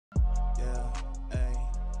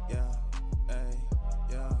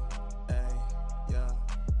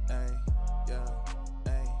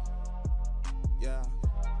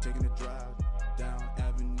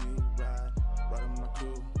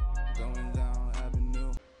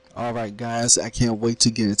Alright guys, I can't wait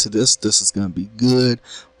to get into this. This is going to be good.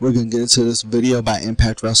 We're going to get into this video by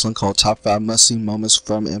Impact Wrestling called Top 5 Must-See Moments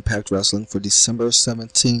from Impact Wrestling for December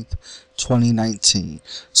 17th, 2019.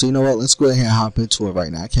 So you know what, let's go ahead and hop into it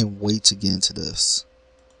right now. I can't wait to get into this.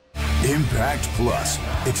 Impact Plus.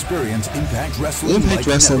 Experience Impact Wrestling. Impact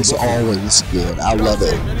Wrestling's always good. I love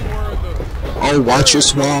it. Oh, watch your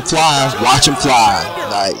swan fly. Watch him fly.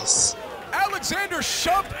 Nice. Alexander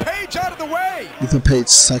shoved Page out of the way. Ethan Page,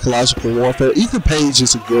 Psychological Warfare. Ethan Page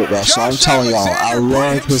is a good wrestler. I'm telling y'all, I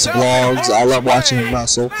love his vlogs. I love watching him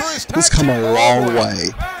wrestle. He's come a long way.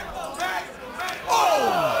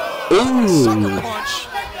 Ooh.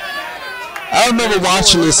 I remember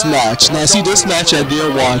watching this match. Now, see, this match I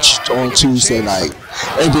did watch on Tuesday night.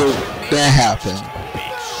 And then that happened.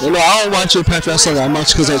 You know, I don't watch Impact Wrestling that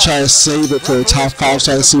much because I try to save it for the top 5,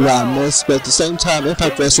 try to see what I missed. But at the same time,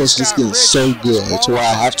 Impact Wrestling is just getting so good to where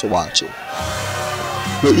I have to watch it.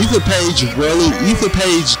 But Ethan Page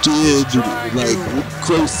did, like,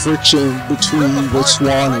 create friction between Rich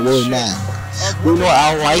Swann and Willie Mack. You know,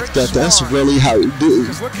 I like that. That's really how it do.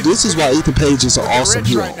 This is why Ethan Page is an awesome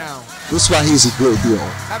heel. This is why he's a good heel.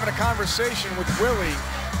 Having a conversation with Willie.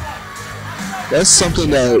 That's something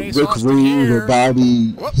that Rick Rude or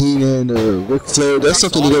Bobby Heenan or Ric Flair, that's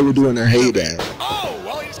something that they would do in their heyday.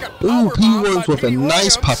 Ooh, P-Word with a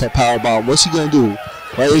nice pop-up powerbomb. What's he gonna do?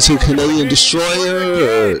 Right into Canadian Destroyer?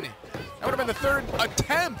 Or? That would have been the third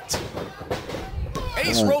attempt.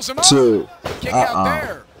 Ace rolls him up. Kick out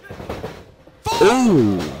there.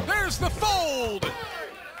 Ooh. There's the fold.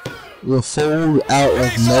 The fold out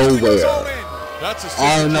of nowhere.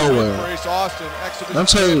 Out of nowhere. I'm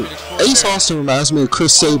telling you, Ace Austin reminds me of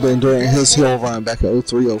Chris Sabin during his heel run back in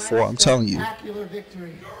 03-04. I'm telling you. I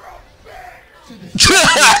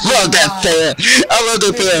love that fan. I love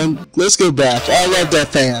that fan. Let's go back. I love that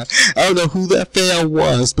fan. I don't know who that fan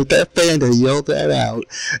was, but that fan that yelled that out.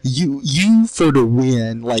 You for the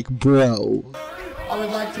win, like bro. I would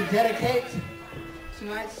like to dedicate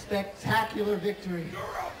tonight's spectacular victory.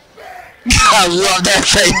 I love that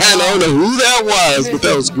thing. I don't know who that was, but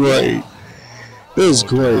that was great. That was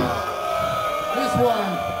great. This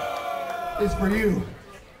one is for you.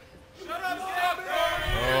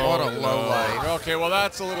 What a low light. Okay, well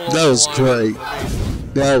that's a little. That was great.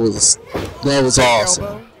 That was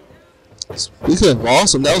awesome. Speaking of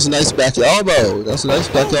awesome, that was a nice back elbow. That was a nice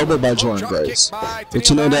back elbow by Jordynne Grace. But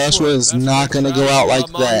you know Dashwood is not gonna go out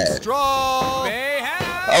like that.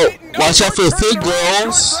 Oh, watch out for the thick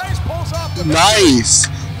girls. Nice.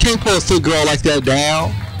 Can't pull a thick girl like that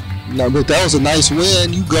down. No, but that was a nice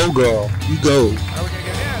win. You go, girl. You go. Are we gonna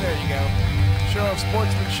get? Yeah, there you go. Show of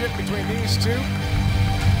sportsmanship between these two.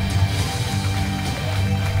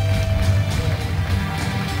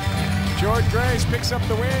 Jordynne Grace picks up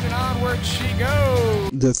the win, and onward she goes.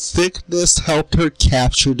 The thickness helped her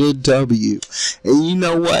capture the W. And you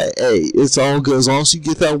know what? Hey, it's all good as long as you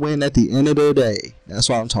get that win at the end of the day. That's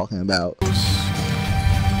what I'm talking about.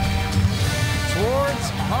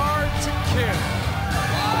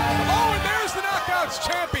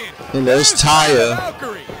 And there's Taya.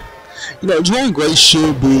 You know, Jordynne Grace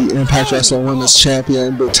should be Impact Wrestling Women's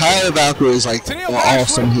Champion, but Taya Valkyrie is like an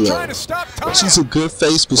awesome heel. She's a good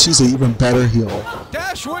face, but she's an even better heel.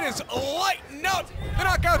 Dashwood is lighting up the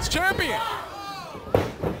Knockouts Champion.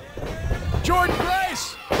 Jordynne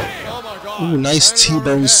Grace. Oh my God. Ooh, nice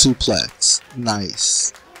T-bone suplex.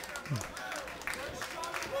 Nice.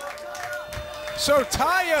 So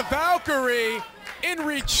Taya Valkyrie in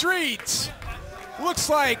retreat. Looks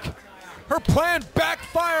like her plan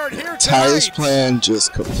backfired here tonight. Taya's plan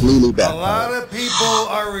just completely backfired. A lot of people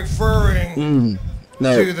are referring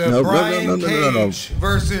to the Brian Cage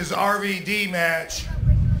versus RVD match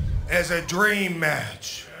as a dream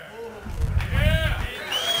match. I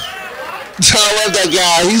love that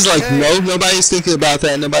guy. He's like, no, nobody's thinking about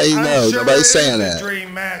that. Nobody knows. Nobody's saying that. It's a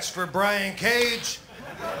dream match for Brian Cage.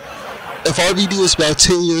 If RVD was about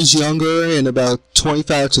 10 years younger and about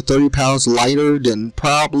 25 to 30 pounds lighter, then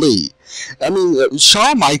probably. I mean,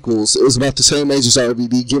 Shawn Michaels is about the same age as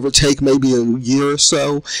RVD, give or take maybe a year or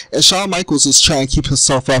so. And Shawn Michaels is trying to keep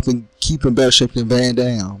himself up and keep in better shape than Van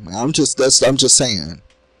Dam. I'm just saying.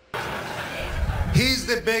 He's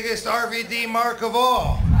the biggest RVD mark of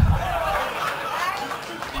all.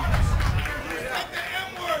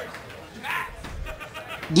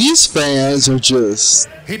 These fans are just...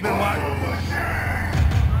 He's been watching.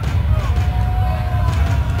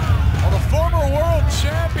 Well, the former world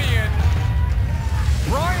champion,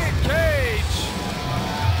 Brian Cage,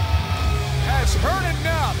 has heard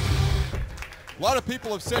enough. A lot of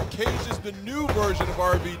people have said Cage is the new version of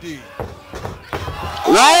RVD.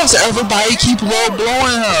 Why does everybody keep low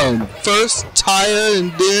blowing him? First tire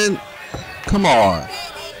and then, come on.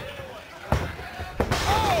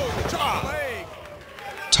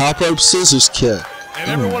 Top rope scissors kick. And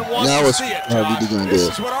everyone wants now to see it, RVD gonna do. This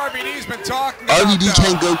is what RVD's been talking about. RVD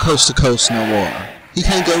can't go coast to coast no more. He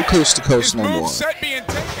can't go coast to coast no more. Being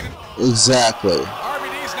taken. Exactly.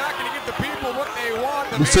 RVD's not going to give the people what they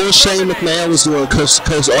want. Before Shane McMahon was doing coast to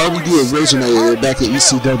coast, RVD originated back at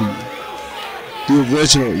ECW. The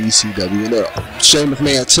original ECW. And Shane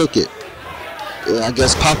McMahon took it. And I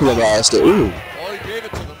guess popularized it. Ooh. Oh, he gave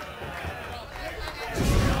it to them.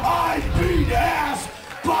 I beat ass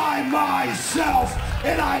by myself,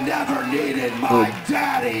 and I never needed my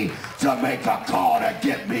daddy to make a call to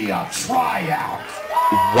get me a tryout.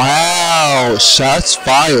 Wow, shots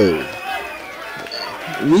fired.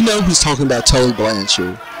 We know who's talking about Tully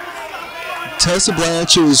Blanchard. Tessa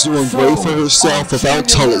Blanchard is doing great for herself without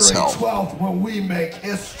Tully's help. 12th, when we make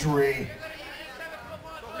history,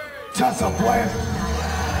 Tessa Blanchard.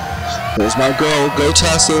 There's my girl. Go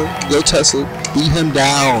Tessa. Go Tessa. Beat him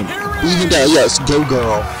down. Beat him down. Yes, go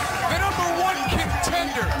girl. The #1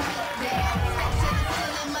 contender.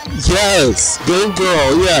 Yes, go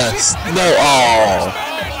girl. Yes. No. Oh.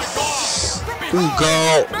 Go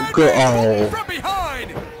girl. Oh. From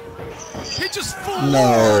behind. He just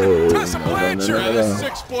No. Tessa Blanchard. No.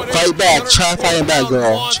 Fight back. Try fighting back,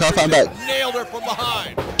 girl. Try fighting back. Nailed her from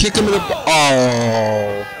behind. Kick him in the.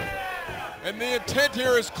 Oh. And the intent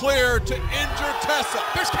here is clear to injure Tessa.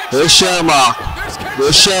 There's Shamrock.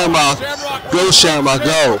 There's Shamrock. Go Shamrock,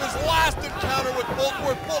 go. His last encounter with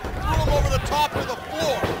Boltworth threw him over the top of the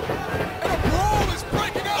floor. And a brawl is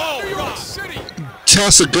breaking out in New York City.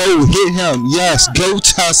 Tessa, go hit him. Yes, go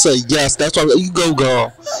Tessa. Yes, that's right. You go,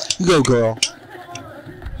 girl. You go, girl.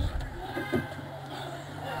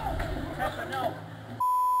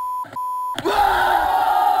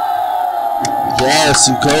 Yes,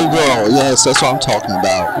 you go, girl. Yes, that's what I'm talking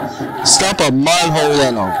about. Stop a mud hole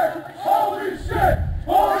in them.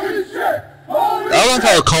 I love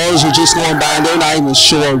how cars are just going by and they're not even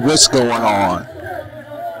sure what's going on.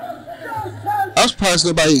 I'm surprised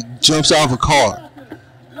nobody jumps out of a car.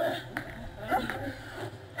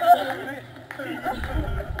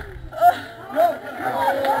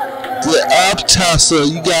 Get up, Tessa.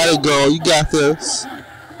 You got it, girl. You got this.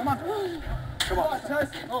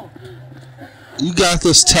 You got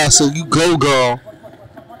this, Tessa. You go, girl.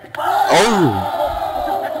 Oh.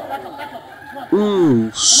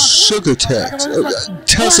 Ooh, sugar text.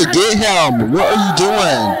 Tessa, get him. What are you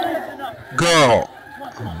doing? Girl.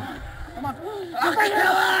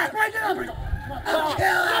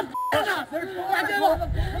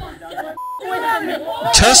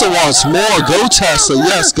 Tessa wants more. Go, Tessa.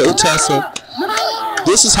 Yes, go, Tessa.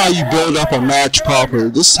 This is how you build up a match proper.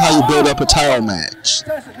 This is how you build up a title match.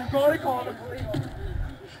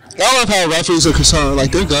 I love how referees are concerned,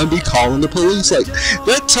 like they're gonna be calling the police. Like,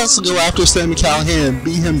 let Tessa go after Sami Callihan and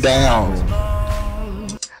beat him down.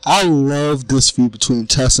 I love this feud between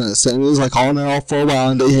Tessa and Sami. It was like on and off for a while,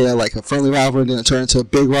 and they had like a friendly rivalry, then it turned into a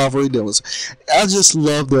big rivalry. I just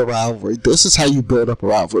love their rivalry. This is how you build up a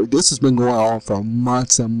rivalry. This has been going on for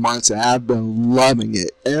months and months, and I've been loving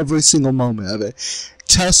it, every single moment of it.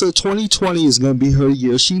 Tessa, 2020 is going to be her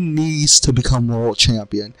year. She needs to become world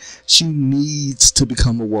champion. She needs to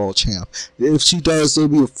become a world champ. If she does, it'll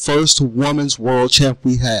be the first women's world champ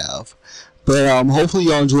we have. But hopefully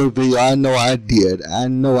y'all enjoyed the video. I know I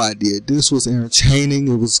did. This was entertaining.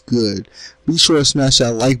 It was good. Be sure to smash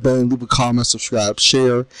that like button, leave a comment, subscribe,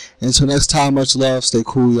 share. And until next time, much love. Stay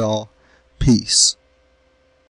cool, y'all. Peace.